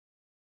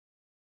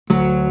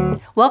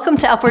Welcome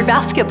to Upward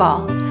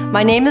Basketball.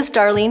 My name is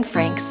Darlene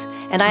Franks,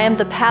 and I am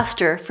the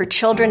pastor for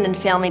Children and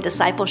Family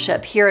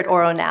Discipleship here at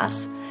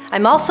Oronas.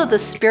 I'm also the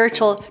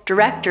spiritual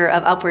director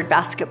of Upward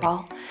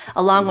Basketball,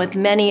 along with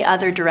many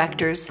other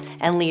directors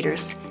and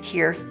leaders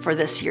here for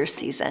this year's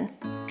season.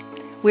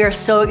 We are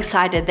so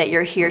excited that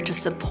you're here to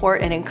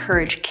support and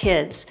encourage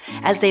kids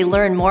as they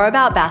learn more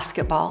about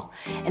basketball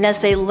and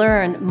as they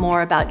learn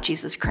more about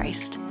Jesus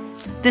Christ.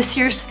 This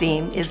year's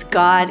theme is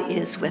God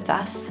is with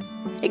us.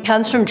 It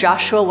comes from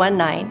Joshua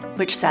 1:9,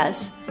 which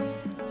says,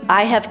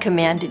 I have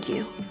commanded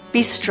you,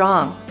 be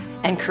strong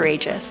and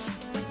courageous.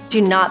 Do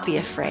not be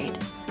afraid,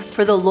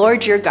 for the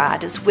Lord your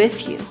God is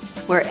with you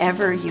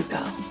wherever you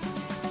go.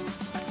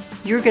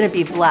 You're going to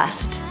be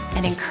blessed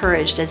and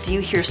encouraged as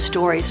you hear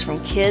stories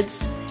from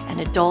kids and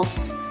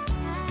adults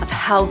of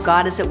how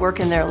God is at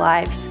work in their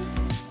lives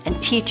and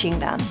teaching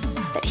them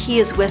that He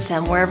is with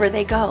them wherever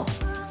they go,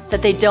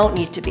 that they don't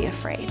need to be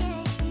afraid.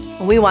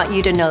 And we want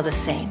you to know the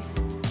same.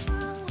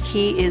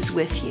 He is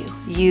with you.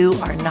 You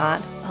are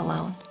not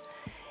alone.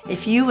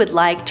 If you would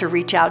like to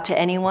reach out to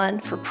anyone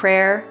for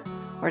prayer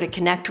or to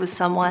connect with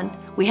someone,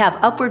 we have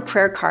Upward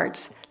prayer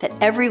cards that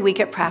every week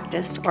at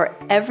practice or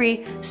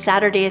every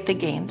Saturday at the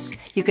games,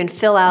 you can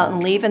fill out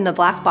and leave in the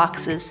black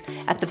boxes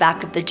at the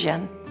back of the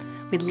gym.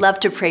 We'd love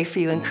to pray for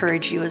you,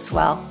 encourage you as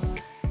well.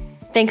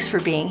 Thanks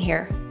for being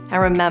here.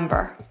 And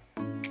remember,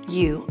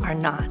 you are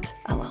not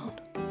alone.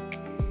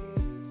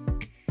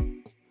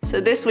 So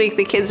this week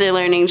the kids are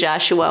learning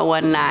Joshua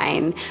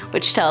 1:9,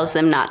 which tells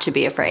them not to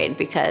be afraid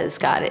because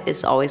God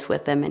is always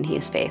with them and He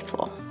is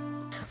faithful.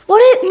 What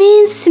it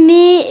means to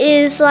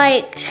me is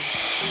like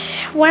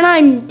when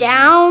I'm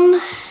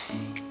down,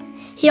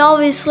 He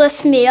always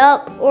lifts me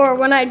up, or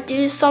when I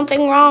do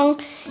something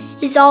wrong,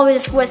 He's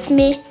always with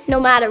me no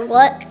matter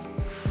what.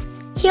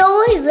 He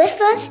always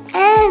with us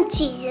and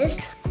Jesus.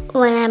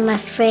 When I'm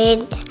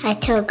afraid, I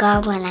tell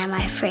God when I'm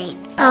afraid.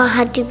 I don't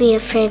have to be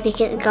afraid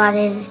because God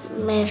is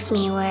with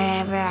me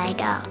wherever I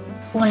go.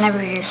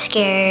 Whenever you're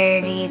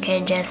scared, you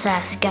can just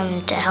ask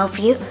Him to help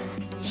you.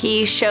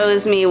 He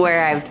shows me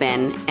where I've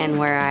been and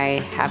where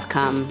I have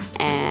come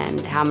and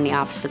how many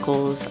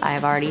obstacles I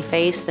have already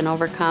faced and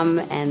overcome,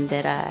 and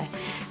that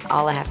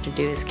all I have to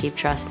do is keep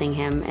trusting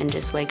Him and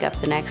just wake up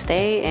the next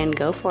day and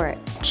go for it.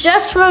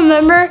 Just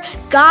remember,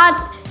 God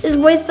is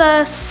with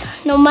us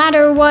no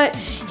matter what.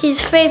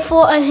 He's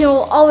faithful and He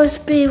will always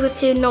be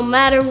with you no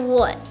matter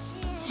what.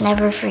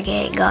 Never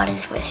forget God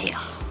is with you.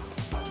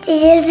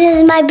 Jesus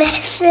is my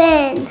best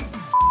friend.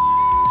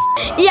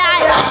 Yeah,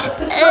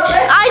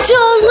 I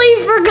totally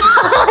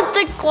forgot what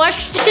the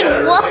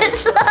question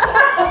was.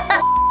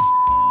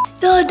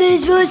 God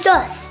is with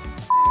us.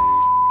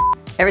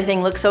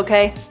 Everything looks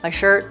okay? My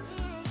shirt?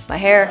 My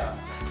hair?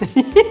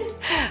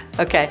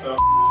 Okay.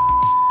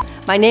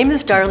 My name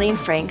is Darlene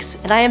Franks,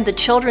 and I am the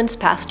children's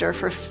pastor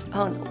for,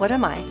 what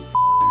am I?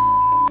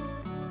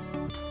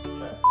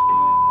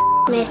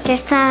 Mr.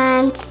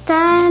 Sun,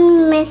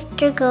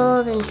 Mr.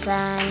 Golden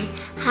Sun,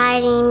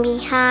 hiding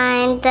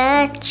behind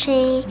the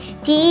tree.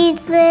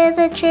 These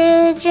little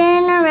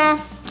children are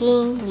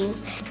asking you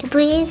to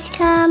please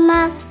come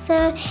out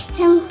so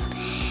and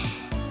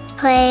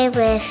play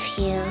with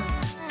you.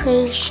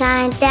 Please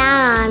shine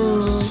down on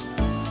me.